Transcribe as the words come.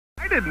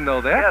didn't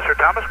know that. Yeah, Sir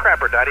Thomas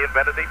Crapper died. He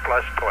invented the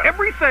flush toilet.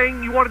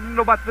 Everything you wanted to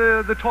know about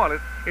the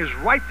toilet is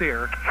right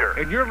there. Sure.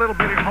 In your little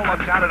bitty hole.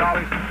 I've got it all.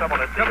 Someone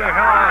Come here,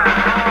 hello.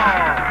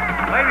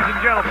 Oh, ladies and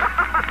gentlemen,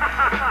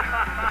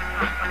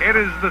 it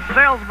is the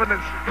salesman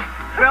that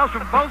sells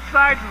from both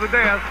sides of the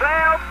desk.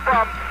 Sam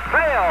from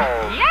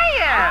Sales.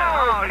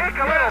 Yeah! Oh, kick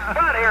a little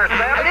butt here,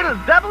 Sam. A little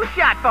double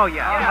shot for you.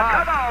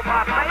 Yeah, come on,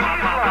 my baby's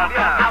love.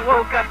 Yeah. I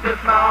woke up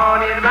this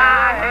morning,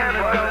 my head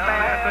was so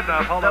bad. That's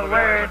enough. Hold The on a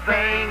worst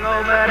thing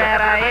over that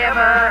I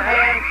ever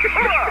had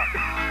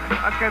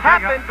Okay,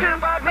 happened to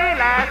me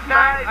last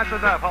night. That's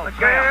enough. Hold A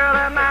on. girl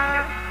of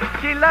mine,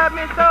 she loved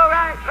me so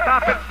right.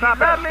 Stop it, stop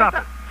it, stop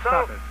it. So,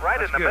 Stop it. right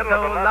That's in the good.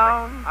 middle So of a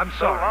long, I'm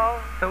So sorry. long.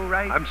 so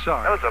right. I'm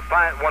sorry. That was a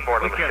fine, one more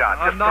little Okay. shot.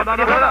 Just No. Get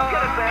it,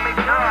 Sammy.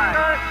 All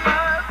right.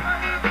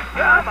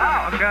 Come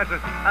on. Okay, that's it.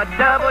 A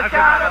double That's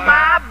shot enough. of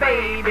my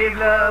baby's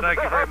love.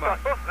 Thank you very much.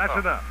 That's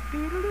enough.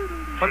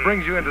 What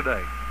brings you in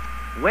today?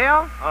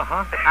 Well,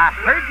 Uh-huh. I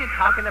heard you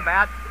talking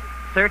about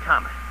Sir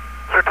Thomas.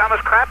 Sir Thomas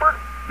Crapper?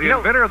 The You know-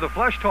 inventor of the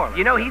flush toilet.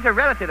 You know, he's a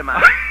relative of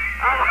mine.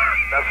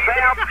 Now,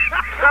 Sam,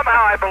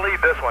 somehow I believe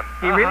this one.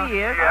 He really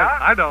is. Yeah?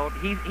 I don't.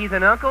 He's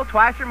an uncle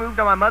twice removed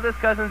on my mother's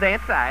cousin's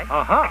aunt's side.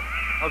 Uh-huh.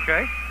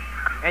 Okay.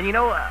 And you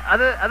know,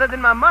 other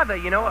than my mother,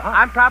 you know, Uh-huh.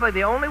 I'm probably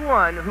the only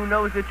one who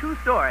knows the true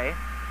story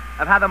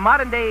of how the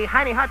modern-day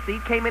Heine Hot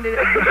Seat came into... Wait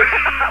a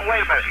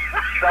minute.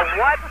 The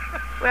what?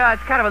 Well,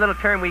 it's kind of a little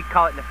term we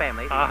call it in the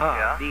family. Uh-huh.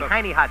 Yeah. The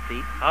Heine Hot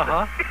Seat.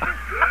 Uh-huh.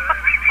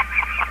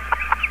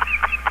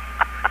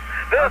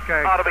 This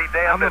Okay. ought to be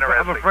damn I'm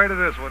interesting. afraid of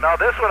this one. No,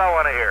 this one I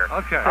want to hear.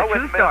 Okay. I True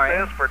wouldn't miss story.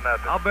 this for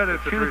nothing. I'll bet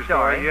it's a True true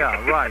story. story.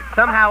 Yeah, right.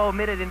 Somehow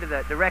omitted into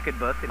the record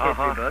books and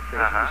Uh-huh. history books.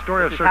 Uh-huh. The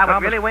story of This Sir is how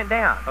Thomas. it really went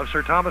down. Of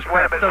Sir Thomas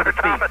Wait a Crapper. minute, so to Sir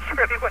speak. Thomas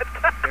really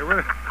went down. It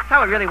really- That's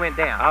how it really went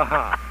down.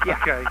 Uh-huh. Yeah.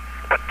 Okay.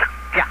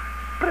 Yeah.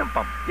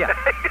 Ba-dum-bum. Yeah.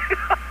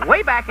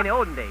 Way back in the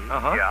olden days,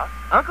 Uh-huh. Yeah.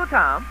 Uncle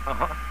Tom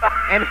Uh-huh.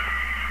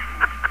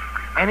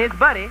 and his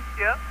buddy,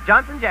 Yeah.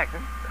 Johnson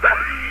Jackson,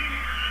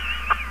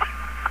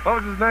 What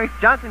was his name?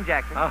 Johnson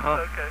Jackson, Uh-huh.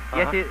 Okay.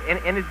 yes,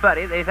 and his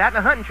buddy, they was out on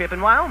a hunting trip in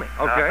Wyoming.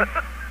 Okay.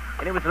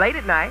 And it was late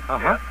at night,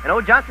 Uh-huh. and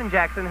old Johnson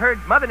Jackson heard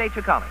Mother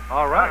Nature calling.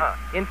 All right. Uh-huh.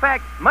 In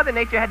fact, Mother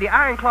Nature had the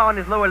iron claw on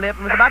his lower lip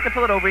and was about to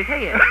pull it over his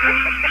head.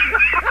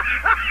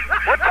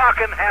 We're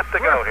talking have to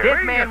go here.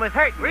 This man was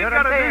hurting. We've You know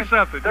got what to I'm do saying?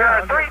 something. There Yeah,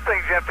 are three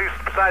things you have to do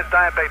besides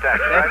die and pay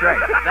taxes. That's right.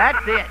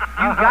 That's it.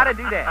 You've got to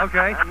do that.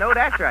 Okay. No,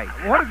 that's right.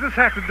 What does this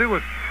have to do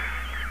with...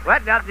 Well,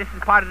 now, this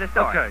is part of the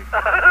story. Okay.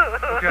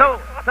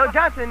 Okay. So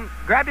Johnson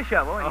grabbed a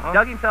shovel and Uh-huh.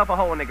 dug himself a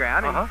hole in the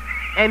ground Uh-huh.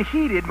 and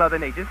heeded Mother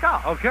Nature's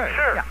call. Okay.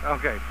 Sure. Yeah.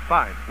 Okay,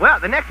 fine. Well,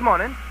 the next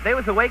morning, they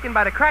was awakened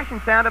by the crashing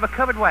sound of a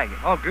covered wagon.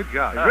 Oh, good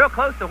God. Real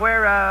close to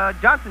where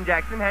Johnson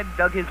Jackson had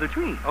dug his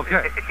latrine.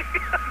 Okay.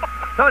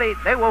 So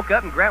they woke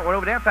up and Grant went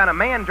over there and found a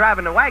man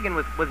driving the wagon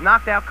was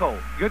knocked out cold.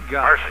 Good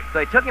God. Mercy. So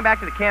they took him back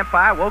to the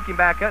campfire, woke him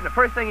back up, and the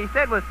first thing he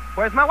said was,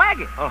 "Where's my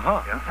wagon?"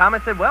 Uh-huh. Yeah.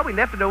 Thomas said, "Well, we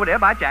left it over there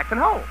by Jackson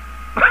Hole."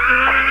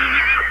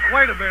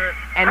 Wait a minute.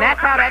 And that's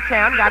how that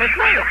town got its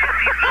name.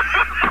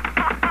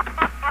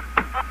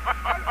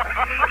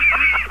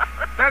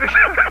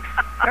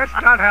 That's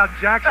not how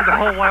Jackson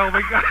Hole,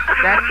 Wyoming got...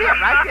 That's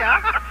it, right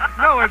there.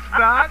 No, it's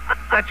not.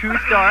 It's a true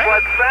story.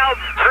 What sounds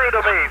true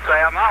to me,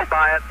 Sam. I'll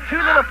buy it. Two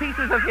little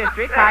pieces of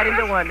history tied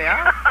into one there.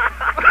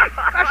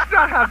 That's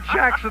not how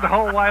Jackson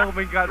Hole,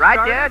 Wyoming got Right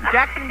started. there,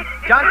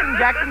 Johnson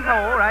Jackson's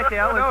Hole, right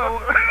there.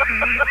 No.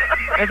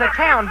 There's a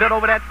town built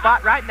over that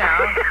spot right now.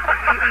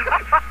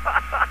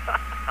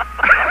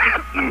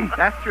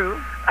 That's true.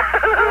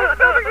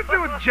 Nothing to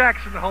do with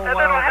Jackson Hole, And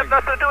then I have Wyoming.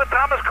 nothing to do with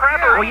Thomas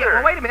Crapper Well, either.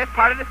 well, wait a minute. It's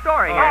part of the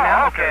story here Oh,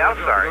 now. okay. I'm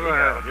sorry. Go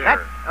ahead. Yeah.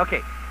 That's,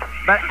 okay.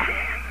 But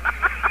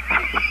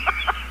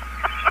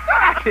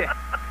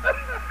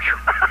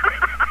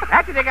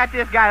after they got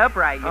this guy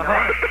upright, you know.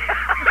 Uh-huh.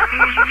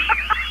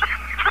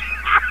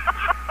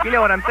 You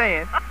know what I'm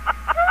saying?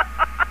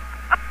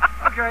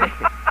 Okay.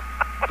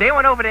 They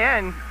went over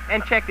there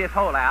and checked this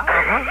hole out.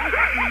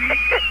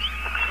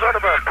 Sort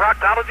of a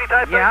proctology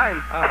type thing? Yeah, and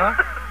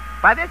Uh-huh.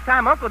 by this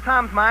time, Uncle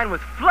Tom's mind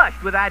was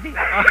flushed with ideas.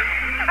 What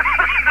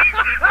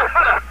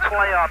a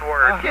play on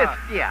words. Just,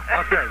 yeah.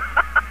 Okay.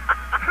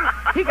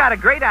 He got a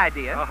great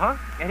idea, Uh-huh.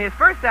 and his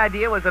first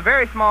idea was a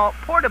very small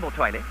portable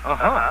toilet.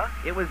 Uh-huh.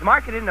 It was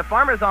marketed in the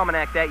Farmer's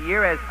Almanac that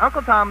year as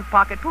Uncle Tom's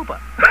Pocket Pooper.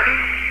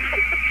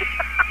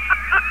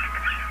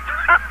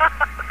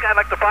 Kind of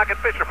like the pocket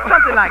fisherman.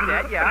 Something like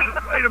that, yeah.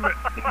 Wait a minute.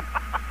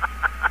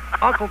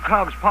 Uncle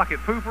Tom's Pocket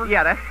Pooper?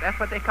 Yeah, that's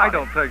what they call I it.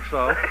 don't think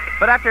so.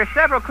 But after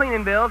several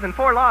cleaning bills and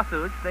 4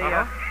 lawsuits, they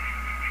Uh-huh.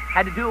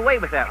 had to do away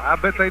with that one. I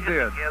bet they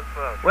did. Yes,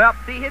 sir. Well,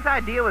 see, his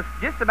idea was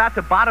just about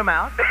to bottom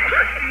out.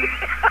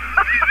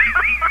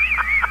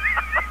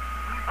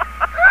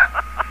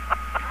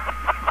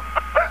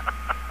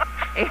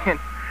 And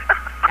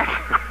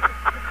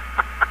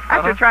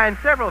after trying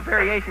several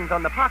variations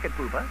on the pocket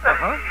pooper,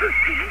 Uh-huh.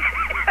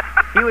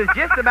 he was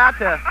just about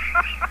to,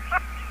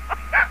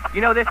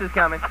 you know this is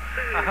coming,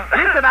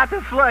 just about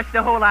to flush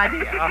the whole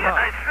idea. Uh-huh.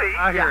 I see.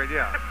 I hear it,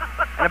 yeah.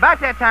 And about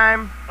that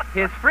time,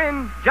 his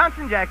friend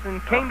Johnson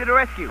Jackson came to the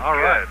rescue. All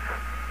right.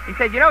 He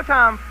said, you know,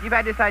 Tom, you've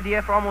had this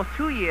idea for almost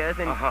 2 years,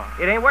 and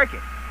it ain't working.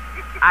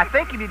 I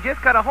think if you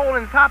just cut a hole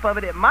in the top of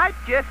it, it might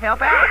just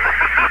help out.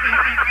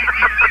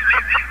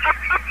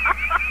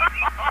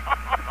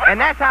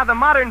 And that's how the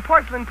modern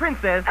porcelain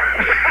princess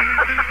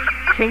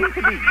came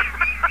to be.